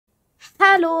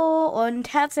Hallo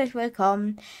und herzlich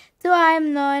willkommen zu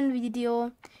einem neuen Video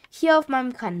hier auf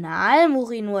meinem Kanal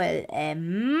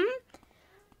MuriNoelM.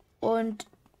 Und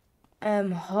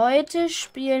heute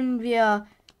spielen wir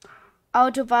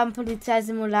Autobahn Polizei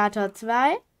Simulator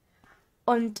 2.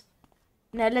 Und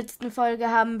in der letzten Folge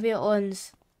haben wir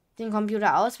uns den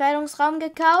Computerauswertungsraum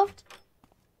gekauft.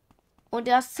 Und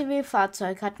das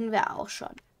Zivilfahrzeug hatten wir auch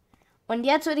schon. Und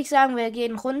jetzt würde ich sagen, wir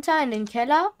gehen runter in den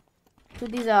Keller zu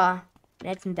dieser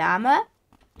netten Dame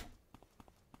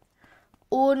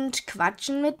und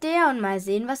quatschen mit der und mal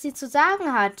sehen, was sie zu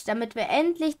sagen hat, damit wir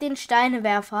endlich den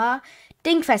Steinewerfer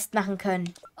dingfest machen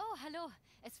können. Oh, hallo.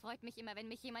 Es freut mich immer, wenn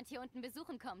mich jemand hier unten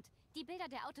besuchen kommt. Die Bilder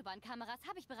der Autobahnkameras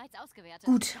habe ich bereits ausgewertet.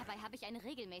 Gut. Dabei habe ich eine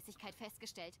Regelmäßigkeit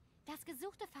festgestellt. Das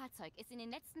gesuchte Fahrzeug ist in den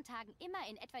letzten Tagen immer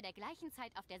in etwa der gleichen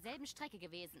Zeit auf derselben Strecke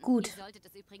gewesen. Gut. Ihr solltet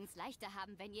es übrigens leichter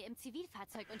haben, wenn ihr im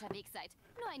Zivilfahrzeug unterwegs seid.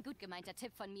 Nur ein gut gemeinter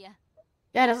Tipp von mir.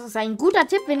 Ja, das ist ein guter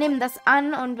Tipp. Wir nehmen das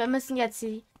an und wir müssen jetzt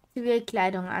die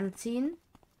Zivilkleidung anziehen.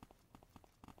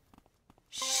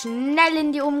 Schnell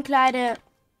in die Umkleide.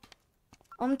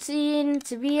 Umziehen,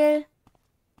 zivil.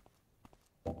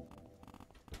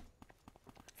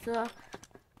 So.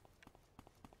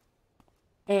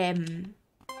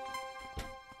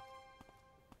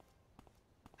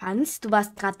 Hans, du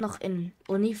warst gerade noch in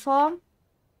Uniform.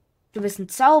 Du bist ein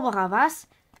Zauberer, was?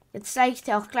 Jetzt zeige ich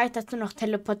dir auch gleich, dass du noch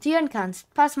teleportieren kannst.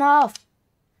 Pass mal auf.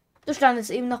 Du standest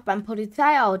eben noch beim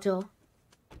Polizeiauto.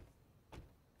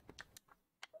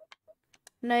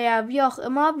 Naja, wie auch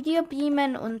immer, wir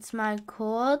beamen uns mal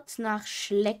kurz nach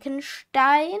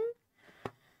Schleckenstein.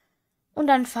 Und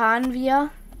dann fahren wir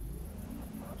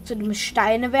zu dem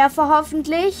Steinewerfer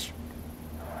hoffentlich.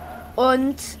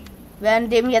 Und werden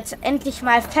dem jetzt endlich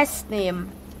mal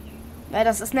festnehmen. Weil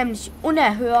das ist nämlich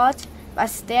unerhört,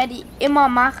 was die immer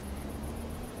macht.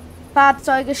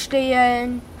 Fahrzeuge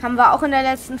stehlen. Haben wir auch in der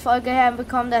letzten Folge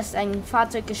herbekommen, dass ein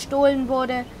Fahrzeug gestohlen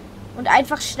wurde. Und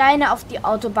einfach Steine auf die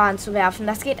Autobahn zu werfen.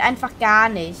 Das geht einfach gar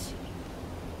nicht.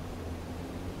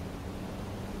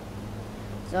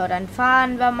 So, dann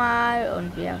fahren wir mal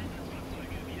und wir...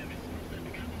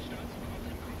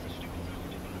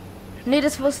 Nee,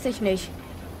 das wusste ich nicht.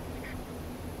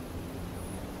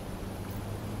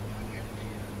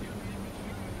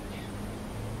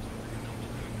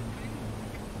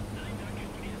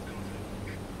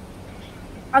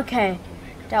 Okay,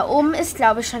 da oben ist,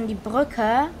 glaube ich, schon die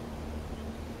Brücke.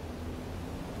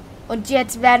 Und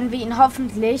jetzt werden wir ihn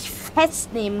hoffentlich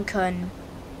festnehmen können.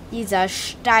 Dieser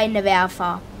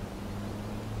Steinewerfer.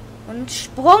 Und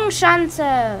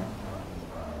Sprungschanze.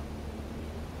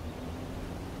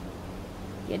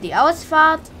 Hier die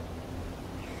Ausfahrt.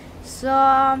 So.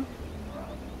 Einmal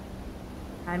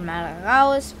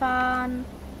rausfahren.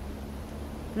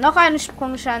 Noch eine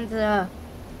Sprungschanze.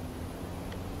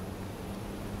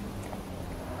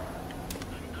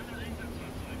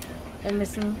 Wir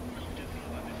müssen...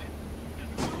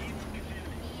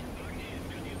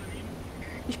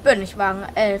 Ich bin nicht Wagen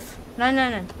 11. Nein,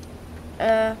 nein,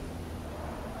 nein.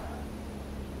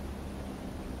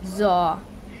 So.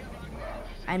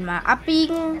 Einmal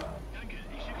abbiegen.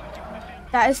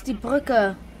 Da ist die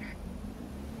Brücke.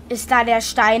 Ist da der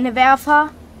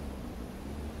Steinewerfer?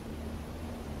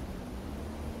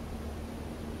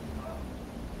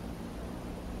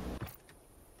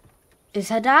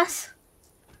 Ist er das?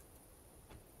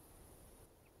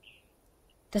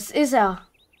 Das ist er.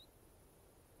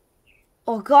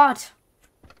 Oh Gott.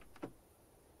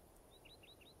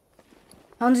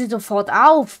 Hören Sie sofort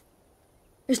auf.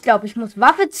 Ich glaube, ich muss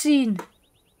Waffe ziehen.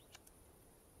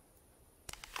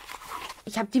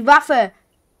 Ich habe die Waffe.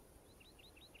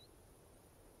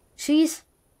 Schieß.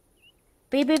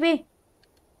 B, B, B.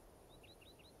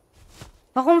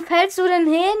 Warum fällst du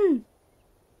denn hin?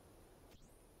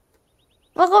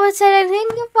 Warum ist er denn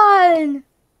hingefallen?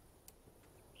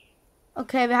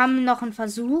 Okay, wir haben noch einen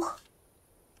Versuch.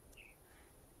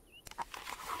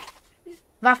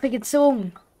 Waffe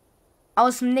gezogen.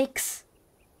 Aus dem Nix.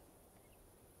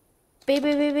 B,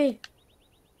 B, B, B.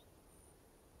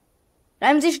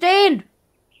 Bleiben Sie stehen.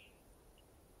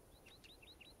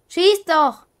 Schieß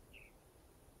doch.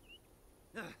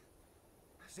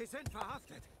 Sie sind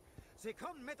verhaftet. Sie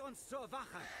kommen mit uns zur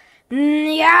Wache.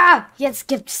 Ja, jetzt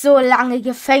gibt's so lange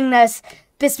Gefängnis,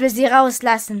 bis wir sie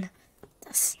rauslassen.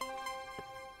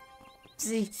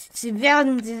 Sie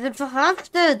sind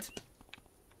verhaftet.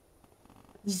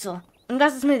 Wieso? Und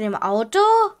was ist mit dem Auto?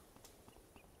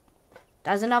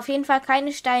 Da sind auf jeden Fall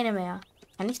keine Steine mehr.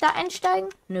 Kann ich da einsteigen?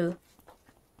 Nö.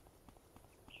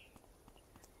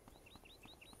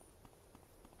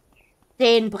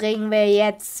 Den bringen wir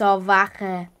jetzt zur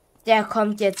Wache. Der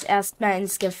kommt jetzt erstmal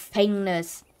ins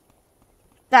Gefängnis.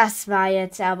 Das war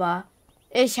jetzt aber.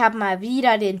 Ich habe mal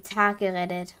wieder den Tag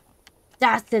gerettet.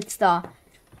 Da sitzt er.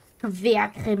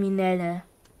 Querkriminelle.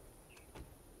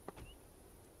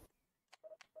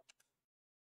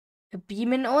 Wir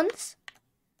beamen uns.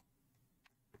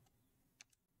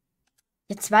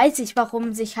 Jetzt weiß ich,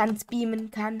 warum sich Hans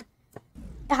beamen kann.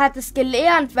 Er hat es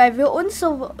gelernt, weil wir uns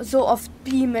so oft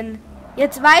beamen.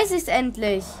 Jetzt weiß ich es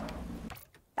endlich.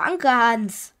 Danke,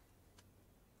 Hans.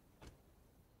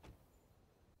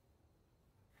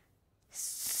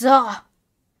 So.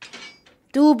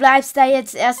 Du bleibst da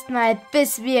jetzt erstmal,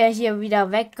 bis wir hier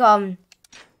wieder wegkommen.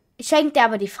 Ich schenke dir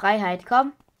aber die Freiheit.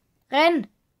 Komm. Renn.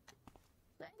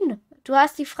 Renn. Du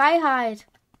hast die Freiheit.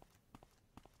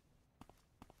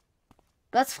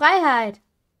 Du hast Freiheit.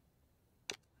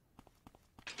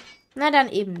 Na dann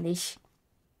eben nicht.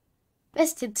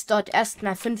 Bist jetzt dort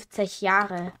erstmal 50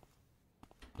 Jahre.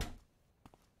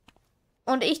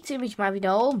 Und ich ziehe mich mal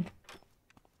wieder um.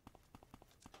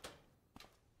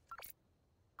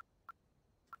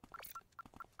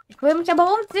 Ich will mich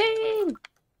aber umziehen.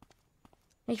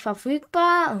 Nicht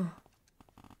verfügbar.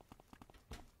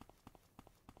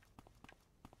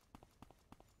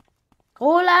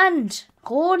 Roland,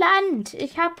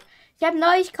 ich hab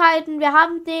Neuigkeiten. Wir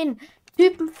haben den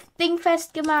Typen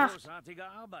dingfest gemacht. Großartige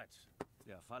Arbeit.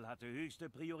 Der Fall hatte höchste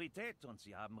Priorität und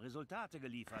Sie haben Resultate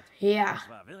geliefert. Ja. Das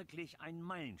war wirklich ein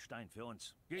Meilenstein für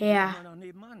uns. Gehen Ja. Sie mal nach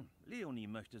nebenan. Leonie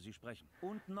möchte Sie sprechen.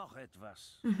 Und noch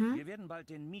etwas. Mhm. Wir werden bald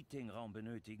den Meetingraum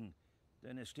benötigen,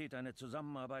 denn es steht eine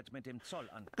Zusammenarbeit mit dem Zoll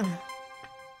an.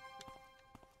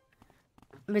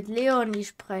 Mit Leonie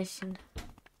sprechen.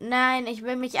 Nein, ich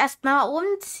will mich erstmal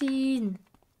umziehen.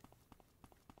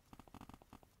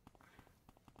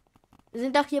 Wir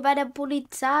sind doch hier bei der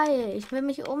Polizei. Ich will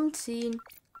mich umziehen.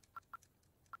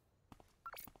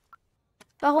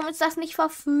 Warum ist das nicht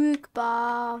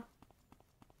verfügbar?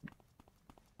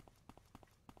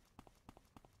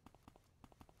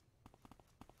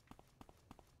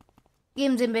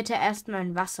 Geben Sie bitte erstmal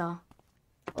ein Wasser.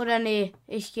 Oder nee,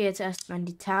 ich gehe jetzt erstmal in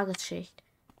die Tagesschicht.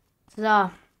 So,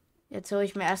 jetzt hole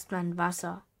ich mir erstmal ein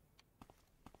Wasser.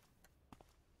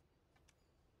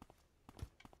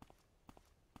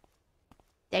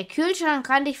 Der Kühlschrank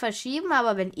kann dich verschieben,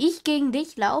 aber wenn ich gegen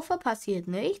dich laufe, passiert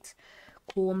nichts.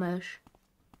 Komisch.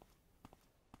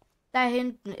 Da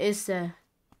hinten ist sie.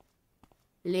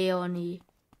 Leonie.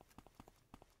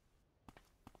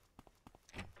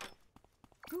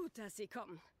 Gut, dass Sie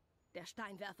kommen. Der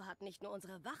Steinwerfer hat nicht nur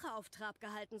unsere Wache auf Trab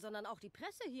gehalten, sondern auch die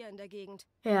Presse hier in der Gegend.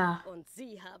 Ja. Und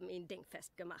Sie haben ihn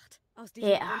dingfest gemacht. Aus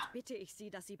diesem Ja. Grund bitte ich Sie,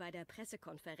 dass Sie bei der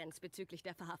Pressekonferenz bezüglich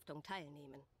der Verhaftung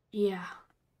teilnehmen. Ja.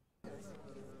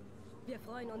 Wir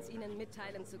freuen uns, Ihnen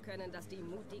mitteilen zu können, dass die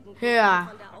mutigen Ja. Kollegen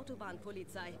von der Autobahn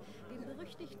Polizei den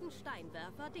berüchtigten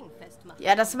Steinwerfer dingfest machen.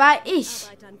 Ja, das war ich.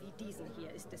 Arbeitern wie diesen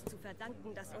hier ist es zu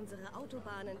verdanken, dass unsere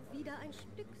Autobahnen wieder ein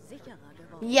Stück sicherer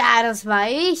geworden sind. Ja, das war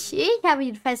ich. Ich habe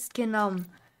ihn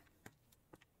festgenommen.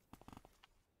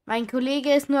 Mein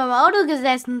Kollege ist nur im Auto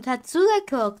gesessen und hat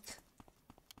zugeguckt.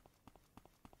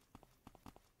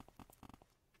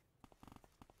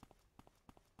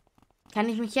 Kann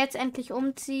ich mich jetzt endlich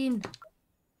umziehen?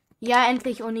 Ja,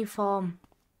 endlich Uniform.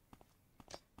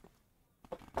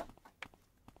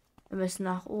 Wir müssen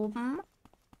nach oben.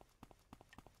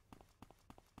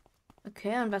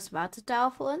 Okay, und was wartet da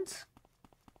auf uns?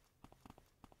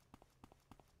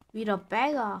 Wieder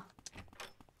Bagger.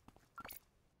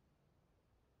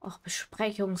 Ach,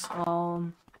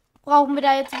 Besprechungsraum. Brauchen wir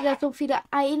da jetzt wieder so viele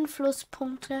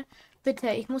Einflusspunkte?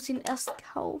 Bitte, ich muss ihn erst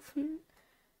kaufen.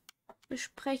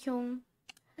 Besprechung.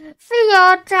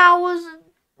 4000.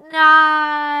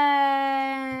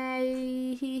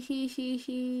 Nein.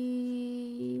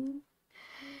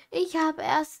 Ich habe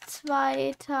erst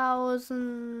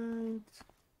 2000.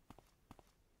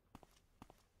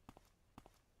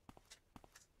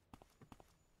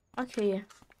 Okay.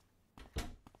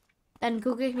 Dann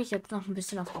gucke ich mich jetzt noch ein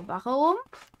bisschen auf der Wache um.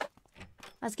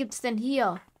 Was gibt's denn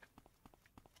hier?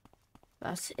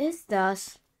 Was ist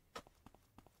das?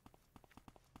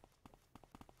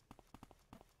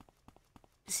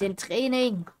 Bisschen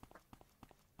Training.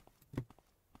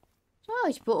 So,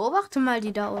 ich beobachte mal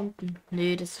die da unten.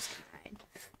 Nee, das ist klein.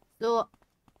 So.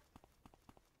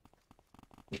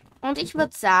 Und ich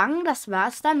würde sagen, das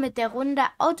war's dann mit der Runde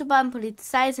Autobahn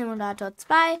Polizei Simulator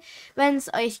 2. Wenn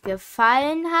es euch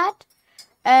gefallen hat,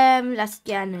 lasst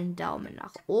gerne einen Daumen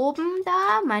nach oben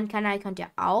da. Meinen Kanal könnt ihr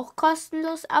auch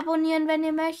kostenlos abonnieren, wenn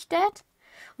ihr möchtet.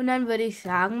 Und dann würde ich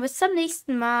sagen, bis zum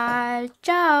nächsten Mal.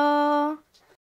 Ciao.